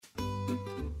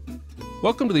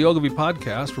Welcome to the Ogilvy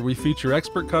Podcast, where we feature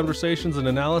expert conversations and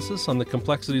analysis on the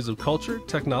complexities of culture,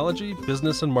 technology,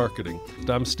 business, and marketing.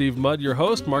 I'm Steve Mudd, your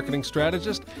host, marketing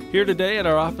strategist, here today at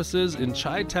our offices in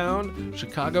Chi-Town,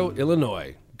 Chicago,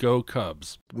 Illinois. Go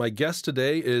Cubs. My guest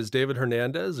today is David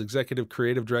Hernandez, Executive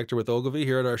Creative Director with Ogilvy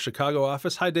here at our Chicago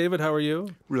office. Hi, David. How are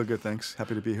you? Real good, thanks.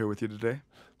 Happy to be here with you today.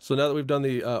 So now that we've done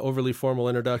the overly formal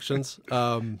introductions,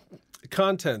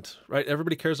 content, right?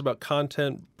 Everybody cares about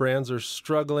content. Brands are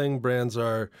struggling. Brands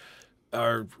are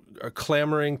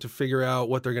clamoring to figure out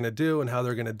what they're going to do and how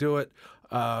they're going to do it.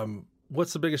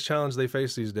 What's the biggest challenge they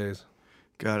face these days?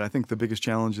 God, I think the biggest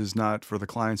challenge is not for the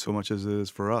clients so much as it is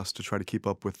for us to try to keep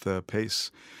up with the pace,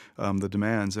 the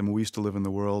demands. I mean, we used to live in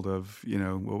the world of,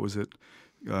 what was it?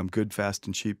 Good, fast,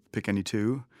 and cheap, pick any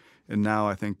two. And now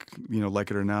I think,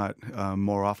 like it or not,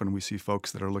 more often we see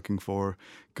folks that are looking for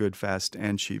good, fast,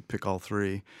 and cheap, pick all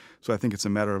three. So I think it's a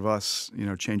matter of us,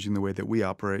 changing the way that we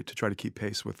operate to try to keep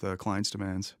pace with the clients'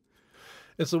 demands.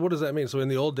 And so what does that mean? So in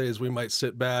the old days, we might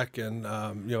sit back and,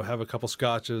 have a couple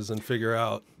scotches and figure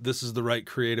out this is the right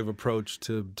creative approach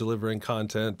to delivering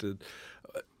content.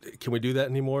 Can we do that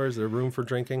anymore? Is there room for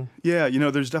drinking? Yeah,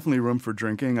 there's definitely room for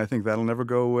drinking. I think that'll never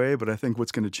go away, but I think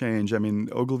what's going to change,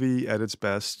 Ogilvy at its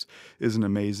best is an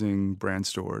amazing brand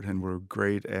steward, and we're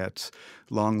great at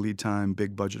long lead time,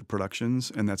 big budget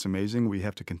productions, and that's amazing. We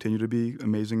have to continue to be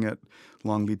amazing at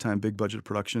long lead time, big budget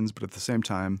productions, but at the same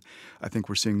time, I think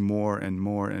we're seeing more and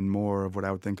more and more of what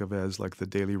I would think of as like the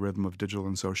daily rhythm of digital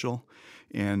and social,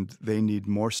 and they need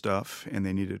more stuff, and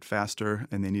they need it faster,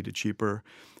 and they need it cheaper.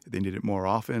 They need it more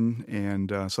often,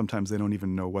 and sometimes they don't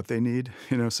even know what they need.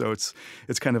 So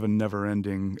it's kind of a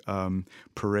never-ending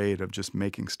parade of just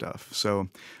making stuff. So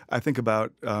I think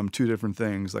about two different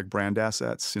things, like brand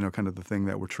assets, kind of the thing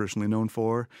that we're traditionally known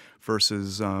for,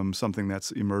 versus something that's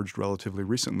emerged relatively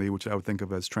recently, which I would think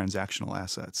of as transactional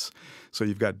assets. So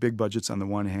you've got big budgets on the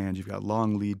one hand, you've got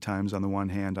long lead times on the one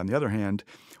hand. On the other hand,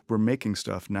 we're making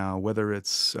stuff now, whether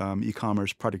it's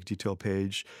e-commerce, product detail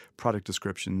page, product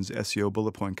descriptions, SEO,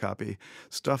 bullet point copy,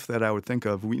 stuff that I would think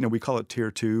of, we call it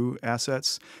tier 2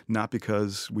 assets, not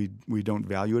because we don't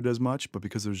value it as much, but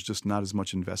because there's just not as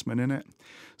much investment in it.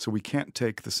 So we can't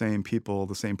take the same people,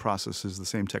 the same processes, the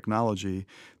same technology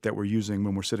that we're using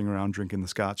when we're sitting around drinking the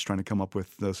scotch trying to come up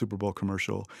with the Super Bowl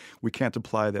commercial. We can't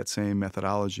apply that same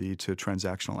methodology to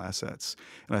transactional assets.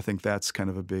 And I think that's kind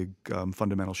of a big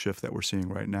fundamental shift that we're seeing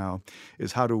right now,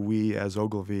 is how do we as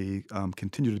Ogilvy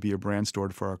continue to be a brand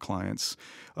steward for our clients,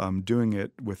 doing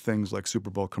it with things like Super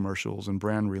Bowl commercials and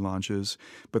brand relaunches,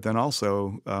 but then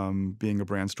also being a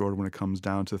brand steward when it comes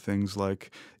down to things like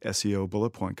SEO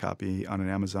bullet point copy on an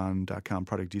Amazon.com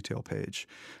product detail page.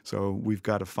 So we've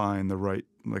got to find the right,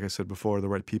 like I said before, the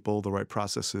right people, the right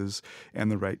processes,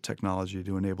 and the right technology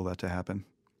to enable that to happen.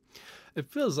 It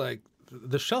feels like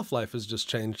the shelf life has just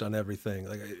changed on everything.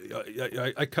 Like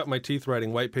I cut my teeth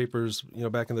writing white papers,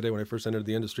 back in the day when I first entered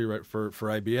the industry, right, for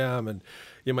IBM, and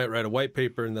you might write a white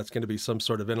paper, and that's going to be some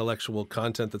sort of intellectual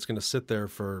content that's going to sit there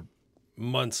for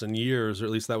months and years, or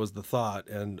at least that was the thought.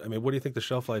 And what do you think the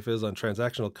shelf life is on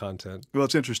transactional content? Well,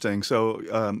 it's interesting. So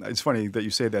it's funny that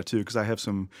you say that too, because I have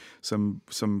some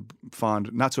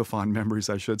fond, not so fond memories,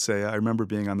 I should say. I remember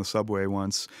being on the subway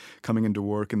once, coming into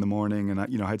work in the morning, and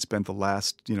I'd spent the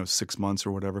last 6 months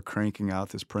or whatever cranking out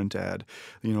this print ad,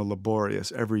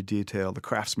 laborious, every detail, the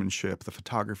craftsmanship, the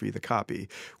photography, the copy,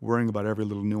 worrying about every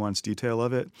little nuanced detail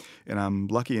of it. And I'm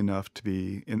lucky enough to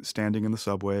be standing in the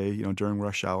subway, during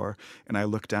rush hour. And I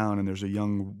look down, and there's a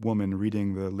young woman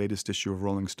reading the latest issue of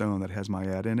Rolling Stone that has my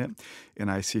ad in it.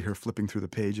 And I see her flipping through the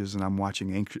pages, and I'm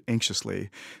watching anxiously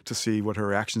to see what her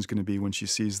reaction is going to be when she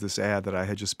sees this ad that I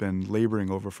had just been laboring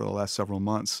over for the last several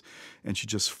months. And she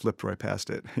just flipped right past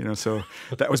it. So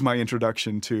that was my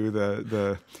introduction to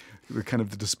the kind of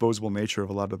the disposable nature of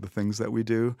a lot of the things that we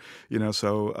do.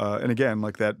 So and again,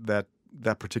 like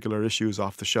that particular issue is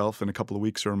off the shelf in a couple of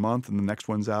weeks or a month, and the next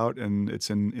one's out, and it's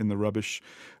in the rubbish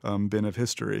bin of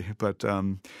history. But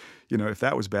if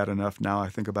that was bad enough, now I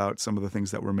think about some of the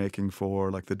things that we're making for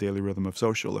like the daily rhythm of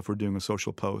social. If we're doing a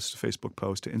social post, a Facebook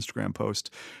post, an Instagram post,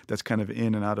 that's kind of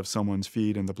in and out of someone's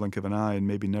feed in the blink of an eye and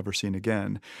maybe never seen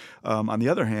again. On the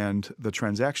other hand, the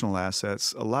transactional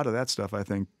assets, a lot of that stuff I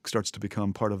think starts to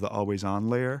become part of the always-on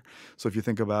layer. So if you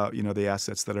think about the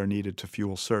assets that are needed to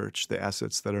fuel search, the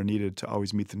assets that are needed to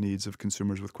always meet the needs of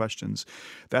consumers with questions,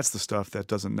 that's the stuff that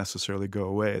doesn't necessarily go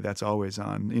away. That's always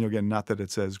on. Again, not that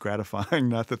it's as gratifying,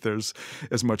 not that there's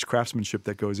as much craftsmanship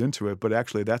that goes into it, but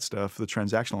actually that stuff, the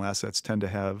transactional assets, tend to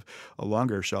have a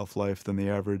longer shelf life than the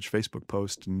average Facebook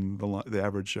post and the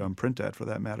average print ad for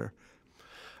that matter.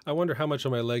 I wonder how much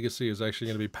of my legacy is actually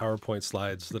going to be PowerPoint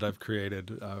slides that I've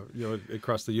created,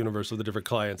 across the universe of the different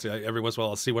clients. Every once in a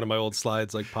while, I'll see one of my old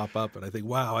slides like pop up, and I think,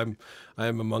 "Wow, I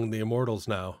am among the immortals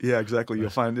now." Yeah, exactly. You'll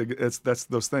find that's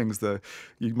those things.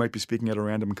 You might be speaking at a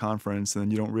random conference, and then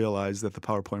you don't realize that the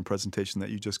PowerPoint presentation that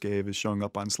you just gave is showing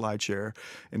up on SlideShare,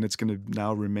 and it's going to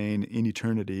now remain in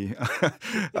eternity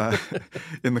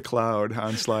in the cloud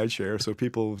on SlideShare. So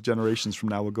people generations from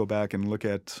now will go back and look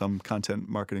at some content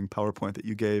marketing PowerPoint that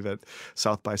you gave at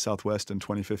South by Southwest in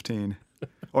 2015,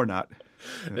 or not.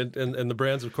 And the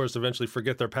brands, of course, eventually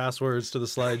forget their passwords to the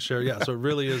SlideShare. Yeah, so it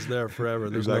really is there forever.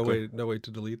 There's Exactly. no way to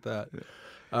delete that.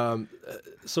 Yeah.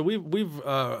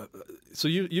 So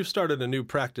you've started a new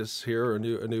practice here, or a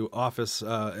new office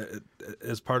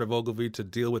as part of Ogilvy to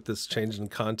deal with this change in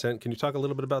content. Can you talk a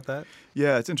little bit about that?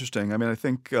 Yeah, it's interesting. I mean, I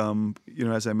think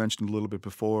as I mentioned a little bit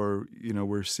before,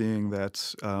 we're seeing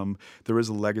that there is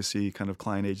a legacy kind of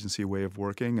client agency way of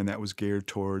working, and that was geared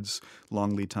towards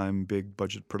long lead time, big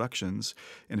budget productions.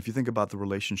 And if you think about the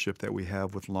relationship that we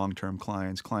have with long-term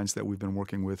clients that we've been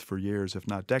working with for years, if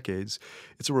not decades,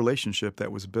 it's a relationship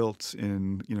that was built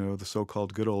in the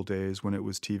so-called good old days when it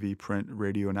was TV, print,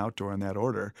 radio, and outdoor in that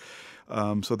order.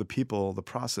 So the people, the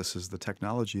processes, the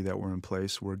technology that were in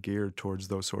place were geared towards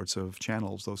those sorts of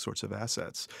channels, those sorts of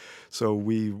assets. So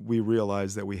we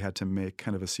realized that we had to make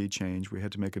kind of a sea change. We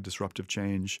had to make a disruptive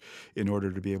change in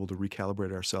order to be able to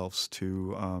recalibrate ourselves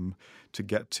to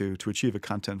achieve a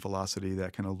content velocity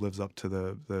that kind of lives up to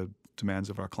the demands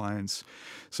of our clients.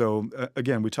 So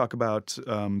again, we talk about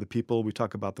the people, we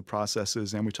talk about the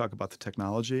processes, and we talk about the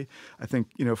technology. I think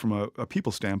from a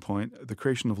people standpoint, the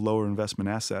creation of lower investment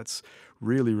assets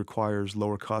really requires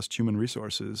lower cost human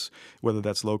resources, whether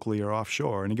that's locally or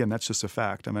offshore. And again, that's just a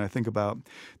fact. I mean, I think about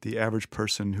the average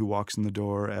person who walks in the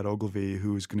door at Ogilvy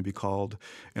who's going to be called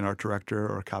an art director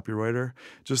or a copywriter.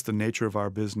 Just the nature of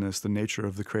our business, the nature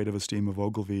of the creative esteem of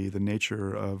Ogilvy, the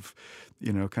nature of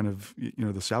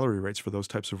the salary rates for those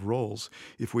types of roles.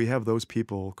 If we have those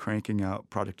people cranking out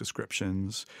product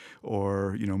descriptions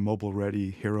or mobile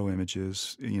ready hero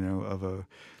images of a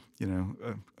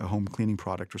home cleaning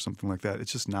product or something like that,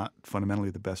 it's just not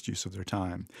fundamentally the best use of their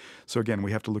time. So again,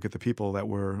 we have to look at the people that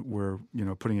we're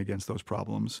putting against those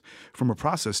problems. From a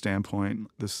process standpoint,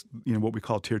 this what we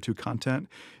call tier 2 content,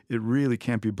 it really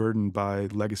can't be burdened by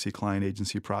legacy client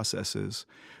agency processes.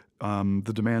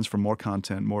 The demands for more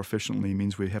content more efficiently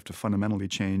means we have to fundamentally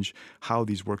change how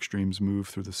these work streams move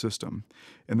through the system.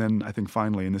 And then I think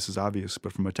finally, and this is obvious,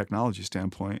 but from a technology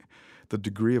standpoint, the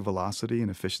degree of velocity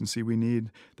and efficiency we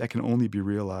need, that can only be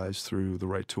realized through the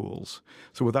right tools.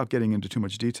 So without getting into too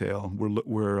much detail,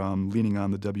 we're leaning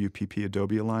on the WPP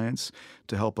Adobe Alliance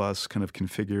to help us kind of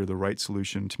configure the right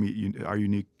solution to meet our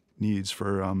unique needs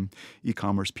for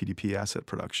e-commerce PDP asset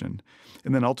production.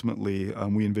 And then ultimately,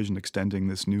 we envision extending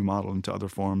this new model into other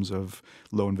forms of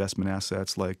low investment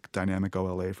assets like dynamic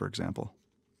OLA, for example.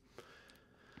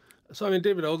 So, I mean,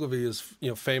 David Ogilvy is,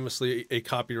 famously a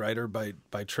copywriter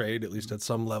by trade, at least at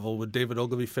some level. Would David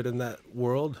Ogilvy fit in that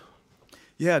world?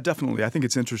 Yeah, definitely. I think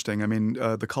it's interesting. I mean,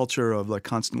 the culture of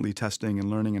constantly testing and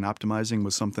learning and optimizing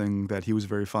was something that he was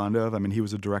very fond of. I mean, he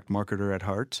was a direct marketer at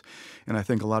heart. And I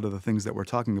think a lot of the things that we're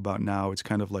talking about now, it's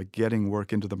kind of like getting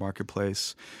work into the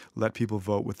marketplace, let people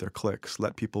vote with their clicks,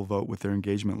 let people vote with their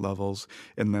engagement levels,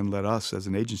 and then let us as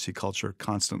an agency culture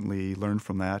constantly learn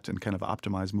from that and kind of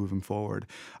optimize moving forward.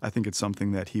 I think it's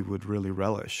something that he would really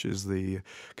relish, is the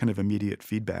kind of immediate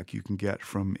feedback you can get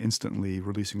from instantly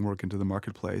releasing work into the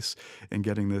marketplace and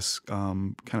getting this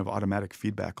kind of automatic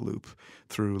feedback loop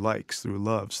through likes, through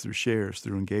loves, through shares,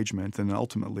 through engagement, and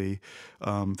ultimately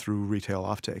through retail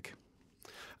offtake.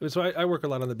 So I work a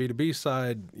lot on the B2B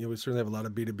side. We certainly have a lot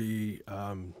of B2B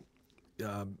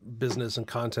business and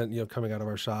content, coming out of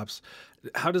our shops.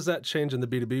 How does that change in the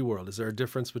B2B world? Is there a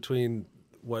difference between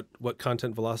what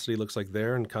content velocity looks like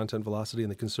there and content velocity in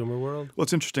the consumer world? Well,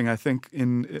 it's interesting. I think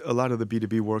in a lot of the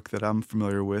B2B work that I'm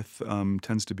familiar with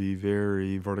tends to be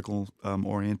very vertical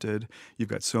oriented. You've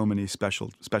got so many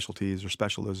specialties or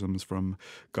specialisms from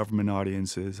government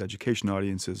audiences, education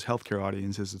audiences, healthcare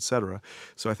audiences, et cetera.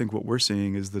 So I think what we're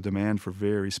seeing is the demand for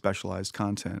very specialized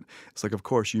content. It's like, of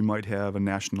course, you might have a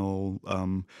national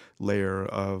layer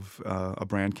of a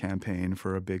brand campaign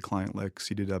for a big client like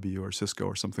CDW or Cisco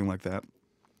or something like that.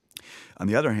 On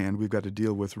the other hand, we've got to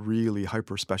deal with really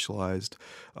hyper-specialized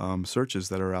searches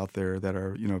that are out there that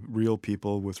are, real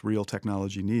people with real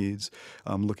technology needs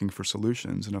looking for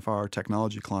solutions. And if our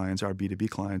technology clients, our B2B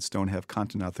clients, don't have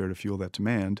content out there to fuel that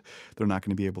demand, they're not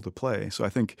going to be able to play. So I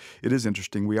think it is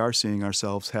interesting. We are seeing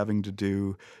ourselves having to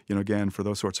do, again, for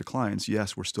those sorts of clients,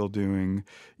 yes, we're still doing,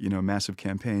 massive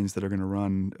campaigns that are going to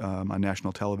run on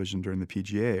national television during the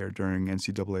PGA or during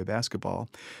NCAA basketball.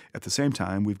 At the same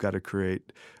time, we've got to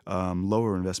create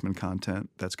lower investment content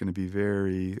that's going to be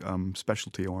very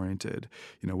specialty oriented,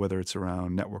 whether it's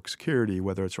around network security,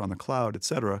 whether it's around the cloud, et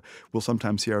cetera. We'll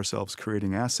sometimes see ourselves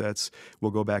creating assets.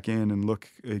 We'll go back in and look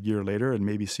a year later and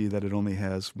maybe see that it only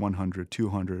has 100,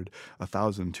 200,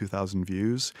 1,000, 2,000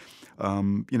 views.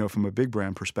 From a big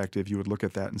brand perspective, you would look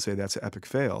at that and say that's an epic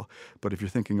fail. But if you're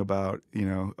thinking about,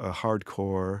 a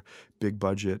hardcore, big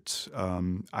budget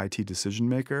IT decision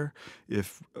maker,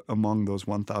 if among those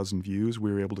 1,000 views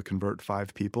we were able to convert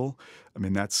 5 people, I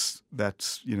mean that's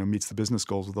meets the business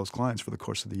goals of those clients for the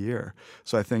course of the year.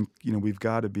 So I think we've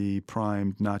got to be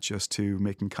primed not just to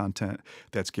making content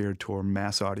that's geared toward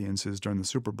mass audiences during the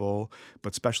Super Bowl,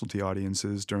 but specialty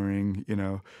audiences during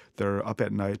they're up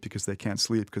at night because they can't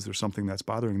sleep because there's something that's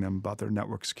bothering them about their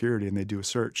network security, and they do a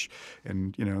search,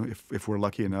 and if we're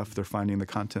lucky enough, they're finding the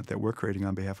content that we're creating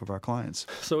on behalf of our clients.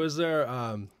 So is there,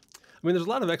 there's a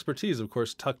lot of expertise, of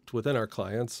course, tucked within our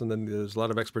clients, and then there's a lot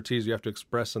of expertise you have to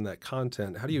express in that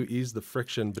content. How do you ease the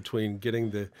friction between getting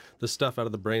the stuff out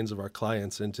of the brains of our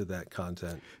clients into that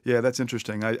content? Yeah, that's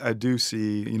interesting. I do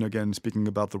see, again, speaking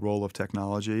about the role of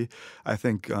technology, I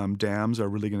think dams are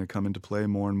really going to come into play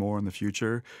more and more in the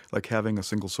future, like having a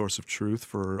single source of truth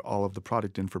for all of the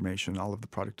product information, all of the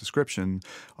product description,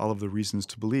 all of the reasons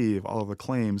to believe, all of the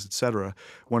claims, et cetera.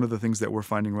 One of the things that we're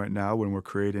finding right now when we're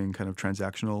creating kind of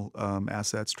transactional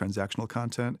assets, transactional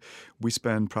content, we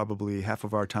spend probably half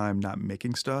of our time not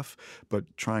making stuff, but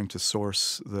trying to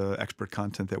source the expert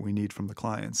content that we need from the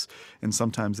clients. And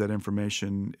sometimes that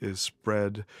information is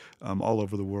spread all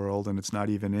over the world, and it's not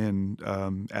even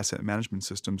in asset management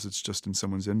systems. It's just in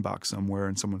someone's inbox somewhere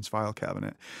in someone's file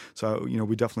cabinet. So,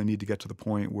 we definitely need to get to the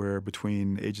point where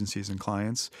between agencies and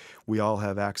clients, we all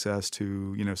have access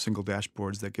to, single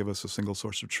dashboards that give us a single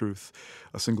source of truth,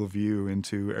 a single view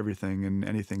into everything and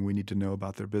anything we need to know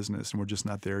about their business, and we're just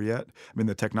not there yet. I mean,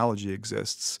 the technology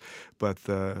exists, but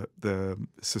the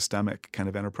systemic kind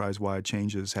of enterprise-wide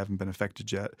changes haven't been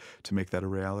effected yet to make that a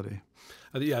reality.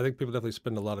 Yeah, I think people definitely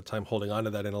spend a lot of time holding on to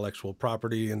that intellectual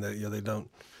property, and that they don't.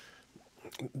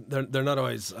 They're not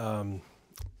always.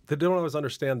 They don't always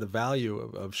understand the value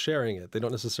of sharing it. They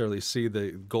don't necessarily see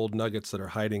the gold nuggets that are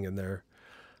hiding in their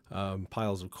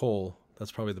piles of coal.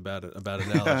 That's probably a bad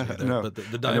analogy there. No, but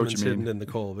the diamond's hidden in the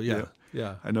coal. But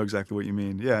yeah. I know exactly what you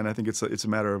mean. Yeah, and I think it's a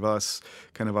matter of us,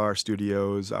 kind of our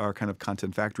studios, our kind of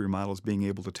content factory models being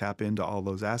able to tap into all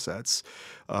those assets.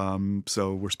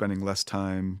 So we're spending less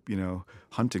time,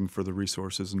 hunting for the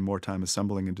resources and more time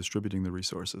assembling and distributing the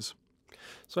resources.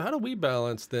 So how do we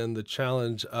balance then the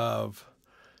challenge of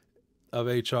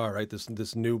HR, right?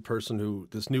 This new person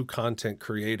this new content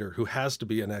creator who has to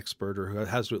be an expert or who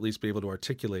has to at least be able to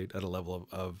articulate at a level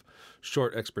of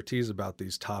short expertise about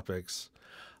these topics,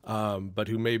 but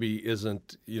who maybe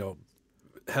isn't,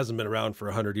 hasn't been around for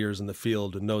 100 years in the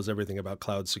field and knows everything about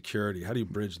cloud security. How do you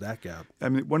bridge that gap? I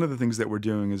mean, one of the things that we're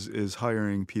doing is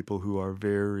hiring people who are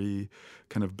very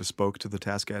kind of bespoke to the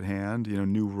task at hand,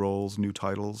 new roles, new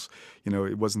titles.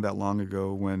 It wasn't that long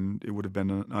ago when it would have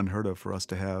been unheard of for us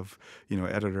to have,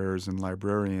 editors and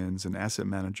librarians and asset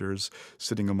managers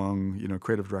sitting among,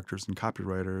 creative directors and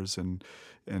copywriters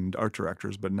and art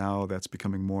directors, but now that's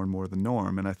becoming more and more the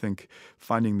norm. And I think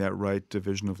finding that right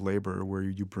division of labor where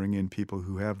you bring in people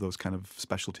who have those kind of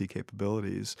specialty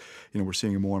capabilities, we're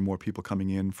seeing more and more people coming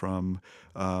in from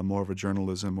more of a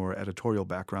journalism or editorial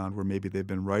background where maybe they've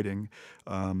been writing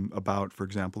about, for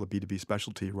example, a B2B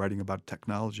specialty, writing about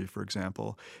technology, for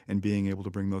example, and being able to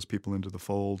bring those people into the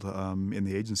fold in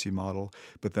the agency model,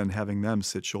 but then having them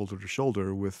sit shoulder to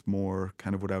shoulder with more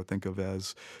kind of what I would think of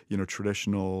as,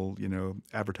 traditional,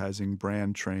 advertising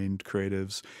brand trained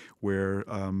creatives where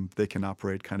they can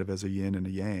operate kind of as a yin and a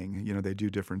yang. They do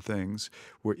different things.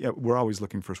 We're always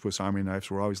looking for Swiss Army knives.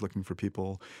 We're always looking for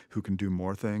people who can do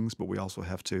more things, but we also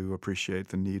have to appreciate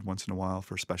the need once in a while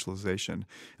for specialization.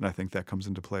 And I think that comes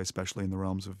into play, especially in the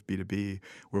realms of B2B,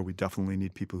 where we definitely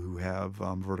need people who have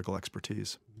vertical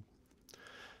expertise.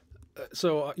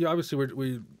 So, obviously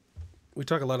we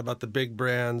talk a lot about the big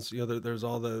brands. There's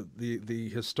all the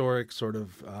historic sort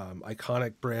of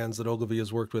iconic brands that Ogilvy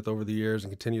has worked with over the years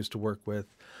and continues to work with.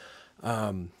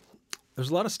 There's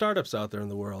a lot of startups out there in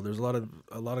the world. There's a lot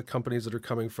of companies that are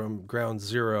coming from ground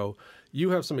zero.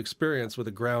 You have some experience with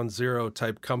a ground zero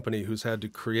type company who's had to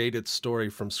create its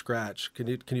story from scratch. Can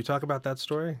you talk about that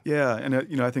story? Yeah,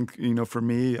 and I think for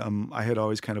me, I had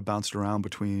always kind of bounced around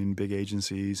between big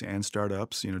agencies and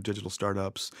startups, digital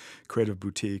startups, creative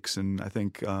boutiques, and I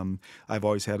think I've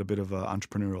always had a bit of an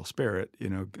entrepreneurial spirit,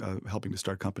 helping to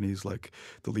start companies like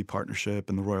the Lee Partnership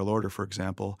and the Royal Order, for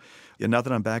example. Yeah, now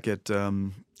that I'm back at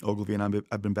Ogilvy, and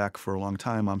I've been back for a long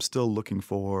time, I'm still looking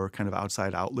for kind of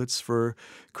outside outlets for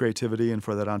creativity and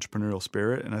for that entrepreneurial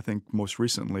spirit. And I think most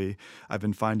recently, I've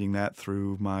been finding that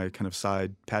through my kind of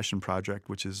side passion project,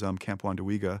 which is Camp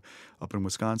Wandawega up in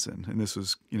Wisconsin. And this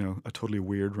was, a totally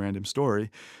weird, random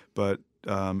story, but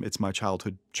it's my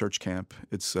childhood church camp.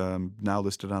 It's now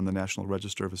listed on the National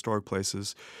Register of Historic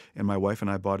Places, and my wife and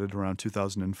I bought it around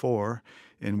 2004,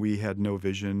 and we had no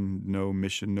vision, no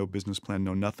mission, no business plan,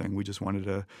 no nothing. We just wanted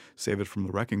to save it from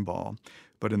the wrecking ball.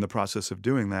 But in the process of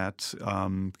doing that,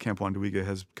 Camp Wandawega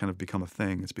has kind of become a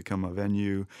thing. It's become a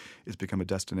venue. It's become a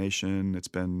destination. It's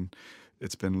been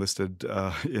listed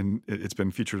it's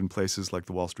been featured in places like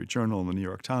the Wall Street Journal and the New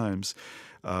York Times.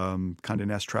 Condé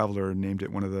Nast Traveler named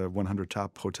it one of the 100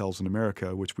 top hotels in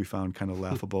America, which we found kind of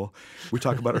laughable. We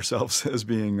talk about ourselves as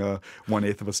being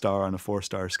 1/8 of a star on a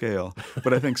 4-star scale.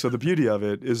 But I think so. The beauty of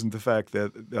it isn't the fact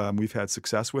that we've had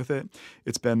success with it.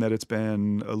 It's been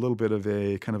a little bit of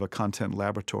a kind of a content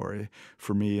laboratory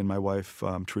for me and my wife,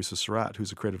 Teresa Surratt,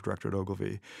 who's a creative director at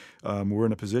Ogilvy. We're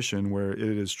in a position where it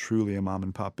is truly a mom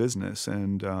and pop business,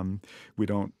 and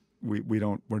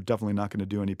we're definitely not going to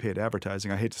do any paid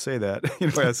advertising. I hate to say that,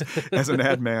 as an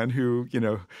ad man who,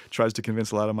 tries to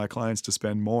convince a lot of my clients to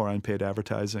spend more on paid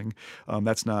advertising.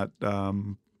 That's not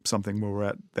something where we're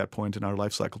at that point in our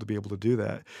life cycle to be able to do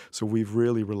that. So we've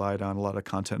really relied on a lot of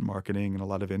content marketing and a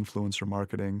lot of influencer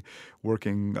marketing,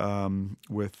 working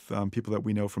with people that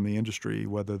we know from the industry,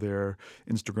 whether they're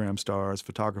Instagram stars,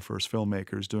 photographers,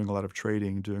 filmmakers, doing a lot of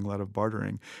trading, doing a lot of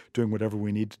bartering, doing whatever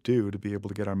we need to do to be able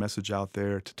to get our message out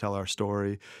there, to tell our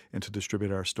story, and to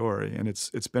distribute our story. And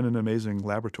it's been an amazing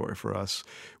laboratory for us.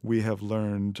 We have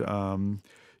learned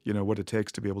what it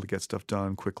takes to be able to get stuff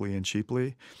done quickly and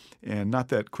cheaply. And not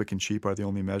that quick and cheap are the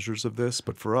only measures of this,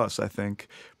 but for us, I think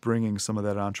bringing some of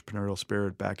that entrepreneurial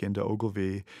spirit back into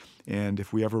Ogilvy, and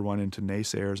if we ever run into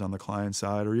naysayers on the client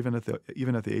side or even at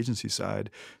the agency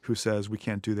side who says we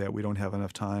can't do that, we don't have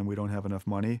enough time, we don't have enough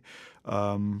money,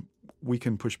 we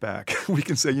can push back. We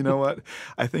can say, you know what,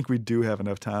 I think we do have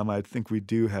enough time. I think we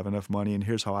do have enough money, and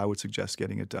here's how I would suggest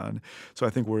getting it done. So I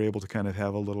think we're able to kind of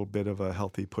have a little bit of a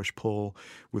healthy push-pull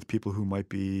with people who might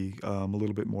be a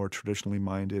little bit more traditionally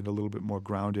minded, a little bit more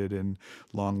grounded in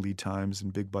long lead times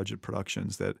and big budget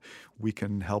productions, that we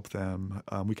can help them.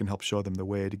 We can help show them the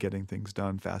way to getting things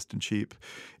done fast and cheap.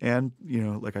 And,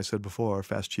 like I said before,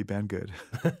 fast, cheap, and good.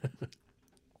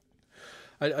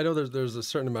 I know there's a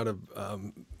certain amount of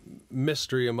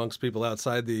mystery amongst people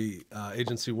outside the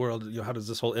agency world. How does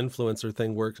this whole influencer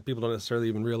thing work? People don't necessarily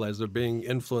even realize they're being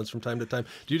influenced from time to time.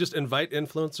 Do you just invite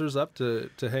influencers up to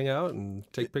hang out and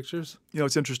take pictures?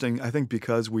 It's interesting. I think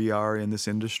because we are in this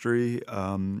industry,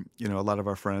 a lot of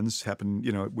our friends happen,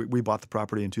 we bought the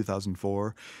property in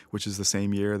 2004, which is the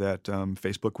same year that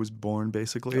Facebook was born,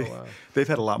 basically. Oh, wow. They've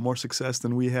had a lot more success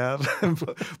than we have,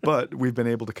 but we've been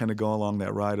able to kind of go along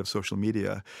that ride of social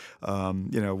media.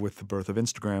 With the birth of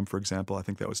Instagram, for example, I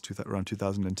think that was around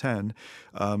 2010.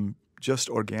 Just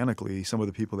organically, some of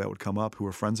the people that would come up who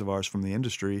were friends of ours from the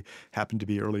industry happened to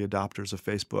be early adopters of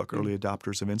Facebook, early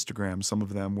adopters of Instagram. Some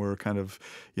of them were kind of,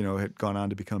 had gone on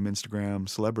to become Instagram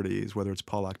celebrities, whether it's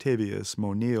Paul Octavius,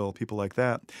 Mo Neal, people like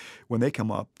that. When they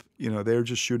come up, they're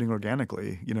just shooting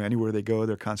organically. Anywhere they go,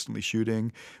 they're constantly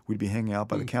shooting. We'd be hanging out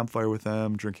by the campfire with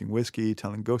them, drinking whiskey,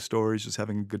 telling ghost stories, just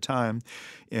having a good time.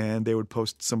 And they would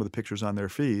post some of the pictures on their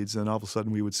feeds, and all of a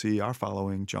sudden we would see our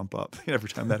following jump up every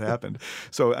time that happened.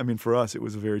 So, for us, it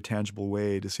was a very tangible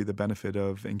way to see the benefit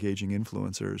of engaging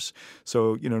influencers.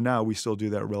 So, now we still do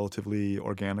that relatively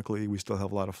organically. We still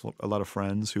have a lot of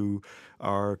friends who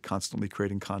are constantly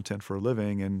creating content for a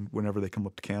living, and whenever they come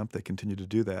up to camp, they continue to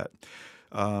do that.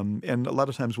 And a lot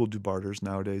of times we'll do barters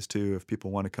nowadays too. If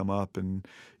people want to come up and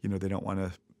they don't want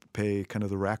to pay kind of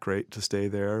the rack rate to stay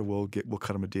there, we'll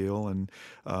cut them a deal, and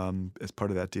as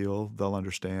part of that deal, they'll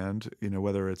understand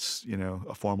whether it's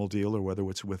a formal deal or whether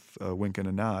it's with a wink and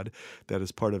a nod, that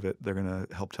as part of it they're going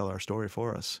to help tell our story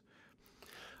for us.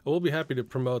 We'll be happy to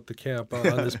promote the camp on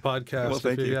this podcast. Well,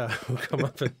 thank you. Yeah, we'll come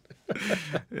up and.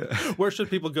 Yeah. Where should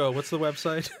people go? What's the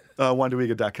website?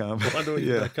 Wandawiga.com.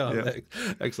 Wandawiga.com.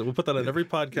 Yeah. Excellent. We'll put that on every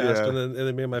podcast, Yeah. and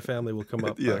then me and my family will come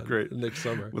up. Great. Next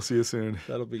summer. We'll see you soon.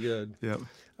 That'll be good. Yeah.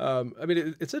 I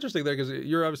mean, it's interesting there because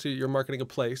you're marketing a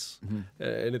place,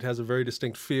 and it has a very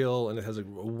distinct feel, and it has a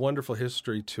wonderful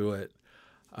history to it.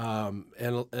 And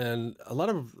a lot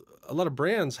of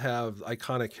brands have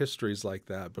iconic histories like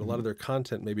that, but a lot of their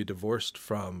content may be divorced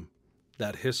from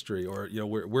that history, or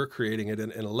we're creating it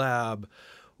in a lab,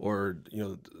 or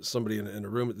somebody in a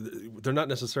room. They're not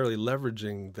necessarily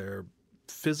leveraging their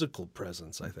physical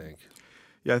presence, I think.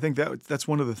 Yeah, I think that's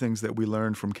one of the things that we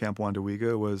learned from Camp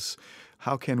Wandawiga was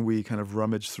how can we kind of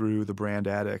rummage through the brand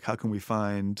attic? How can we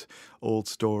find old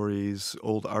stories,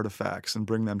 old artifacts, and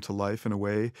bring them to life in a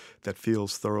way that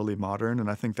feels thoroughly modern?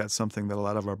 And I think that's something that a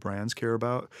lot of our brands care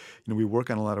about. We work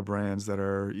on a lot of brands that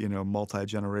are,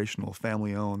 multi-generational,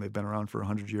 family-owned. They've been around for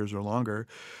 100 years or longer.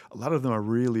 A lot of them are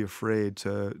really afraid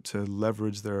to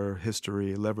leverage their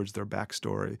history, leverage their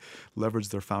backstory, leverage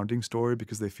their founding story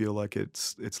because they feel like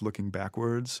it's looking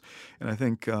backwards. And I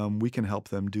think we can help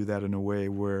them do that in a way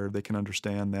where they can understand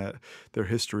that their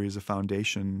history is a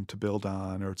foundation to build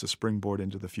on, or it's a springboard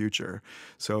into the future.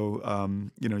 So,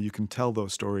 you can tell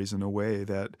those stories in a way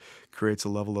that creates a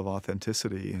level of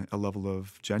authenticity, a level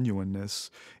of genuineness,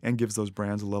 and gives those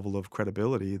brands a level of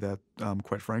credibility that,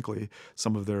 quite frankly,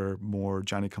 some of their more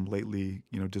Johnny-come-lately,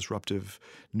 disruptive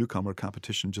newcomer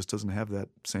competition just doesn't have that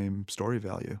same story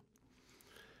value.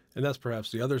 And that's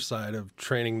perhaps the other side of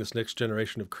training this next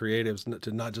generation of creatives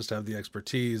to not just have the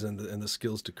expertise and the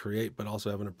skills to create, but also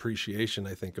have an appreciation,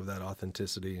 I think, of that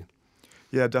authenticity.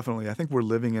 Yeah, definitely. I think we're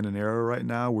living in an era right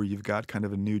now where you've got kind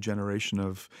of a new generation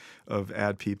of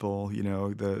ad people,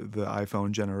 the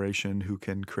iPhone generation who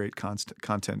can create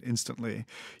content instantly.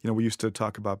 We used to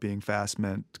talk about being fast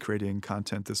meant creating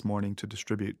content this morning to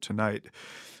distribute tonight.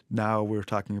 Now we're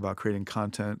talking about creating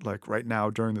content like right now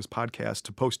during this podcast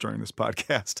to post during this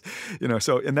podcast,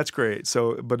 and that's great.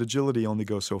 So, but agility only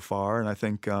goes so far. And I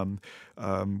think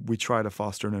we try to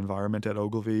foster an environment at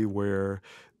Ogilvy where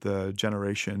the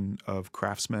generation of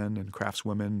craftsmen and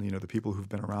craftswomen, the people who've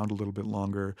been around a little bit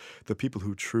longer, the people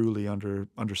who truly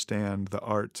understand the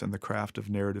art and the craft of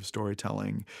narrative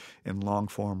storytelling and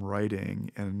long-form writing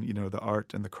and, the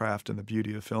art and the craft and the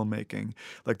beauty of filmmaking.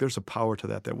 Like there's a power to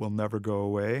that will never go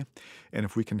away. And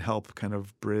if we can help kind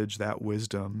of bridge that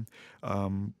wisdom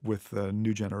with the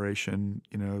new generation,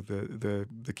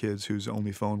 the kids whose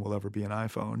only phone will ever be an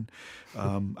iPhone,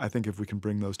 I think if we can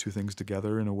bring those two things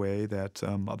together in a way that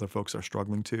other folks are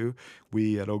struggling to,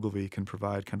 we at Ogilvy can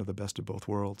provide kind of the best of both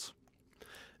worlds.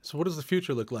 So what does the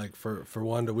future look like for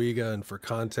Wandawiga and for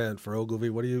content, for Ogilvy?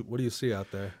 What do you see out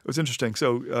there? It's interesting.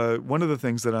 So one of the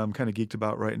things that I'm kind of geeked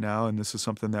about right now, and this is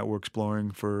something that we're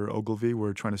exploring for Ogilvy,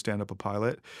 we're trying to stand up a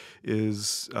pilot,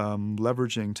 is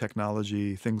leveraging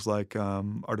technology, things like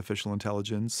artificial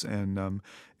intelligence and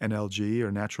NLG,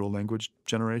 or natural language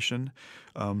generation,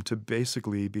 to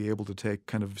basically be able to take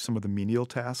kind of some of the menial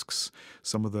tasks,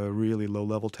 some of the really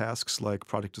low-level tasks like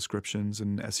product descriptions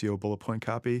and SEO bullet point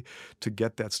copy, to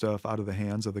get that stuff out of the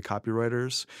hands of the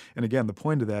copywriters. And again, the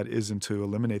point of that isn't to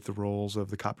eliminate the roles of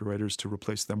the copywriters to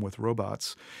replace them with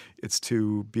robots. It's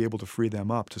to be able to free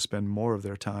them up to spend more of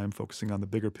their time focusing on the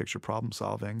bigger picture problem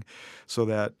solving, so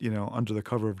that, under the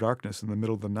cover of darkness in the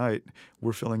middle of the night,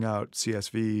 we're filling out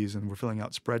CSVs and we're filling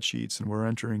out spreadsheets and we're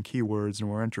entering keywords and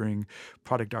we're entering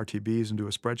product RTBs into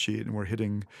a spreadsheet and we're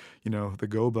hitting, the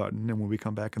go button. And when we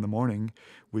come back in the morning,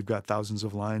 we've got thousands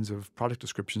of lines of product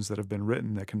descriptions that have been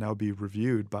written that can now be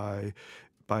reviewed by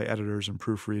editors and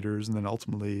proofreaders, and then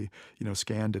ultimately,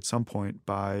 scanned at some point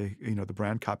by, the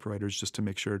brand copywriters, just to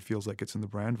make sure it feels like it's in the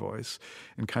brand voice,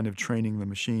 and kind of training the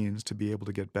machines to be able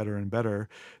to get better and better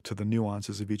to the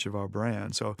nuances of each of our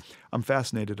brands. So I'm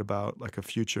fascinated about like a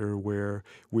future where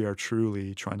we are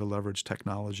truly trying to leverage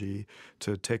technology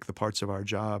to take the parts of our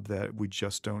job that we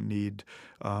just don't need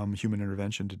human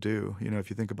intervention to do. If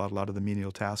you think about a lot of the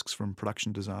menial tasks from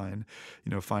production design,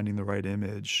 finding the right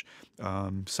image,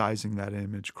 sizing that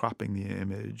image, cropping the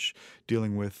image,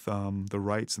 dealing with the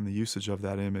rights and the usage of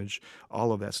that image,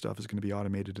 all of that stuff is going to be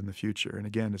automated in the future. And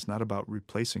again, it's not about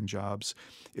replacing jobs.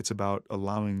 It's about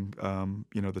allowing,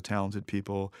 the talented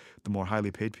people, the more highly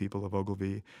paid people of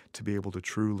Ogilvy, to be able to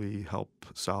truly help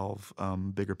solve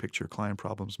bigger picture client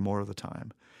problems more of the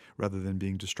time, rather than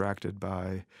being distracted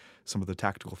by some of the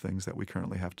tactical things that we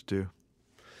currently have to do.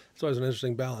 It's always an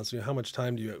interesting balance. How much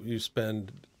time do you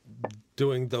spend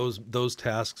doing those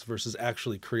tasks versus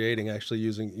actually creating, actually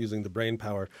using the brain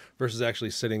power, versus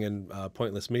actually sitting in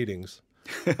pointless meetings?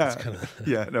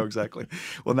 Yeah, no, exactly.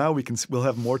 Well, now we'll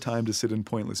have more time to sit in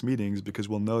pointless meetings because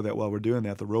we'll know that while we're doing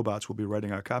that, the robots will be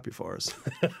writing our copy for us.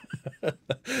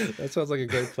 That sounds like a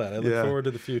great plan. I look forward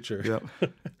to the future.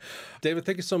 Yep. David,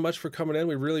 thank you so much for coming in.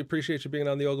 We really appreciate you being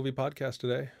on the Ogilvy podcast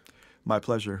today. My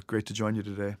pleasure. Great to join you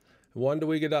today.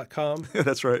 OneDewiga.com.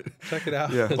 That's right. Check it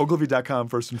out. Yeah, Ogilvy.com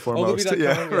first and foremost.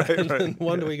 Ogilvy.com, yeah, right. And then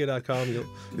OneDewiga.com. You'll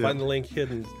find the link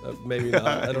hidden. Maybe not.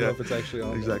 I don't know if it's actually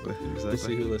on Exactly. there. We'll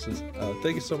see who listens.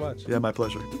 Thank you so much. Yeah, my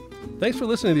pleasure. Thanks for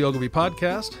listening to the Ogilvy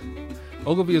podcast.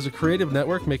 Ogilvy is a creative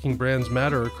network making brands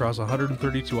matter across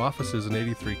 132 offices in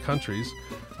 83 countries.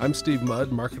 I'm Steve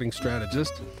Mudd, marketing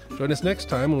strategist. Join us next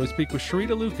time when we speak with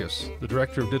Sharita Lucas, the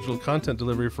Director of Digital Content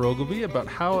Delivery for Ogilvy, about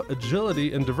how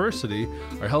agility and diversity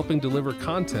are helping deliver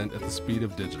content at the speed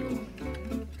of digital.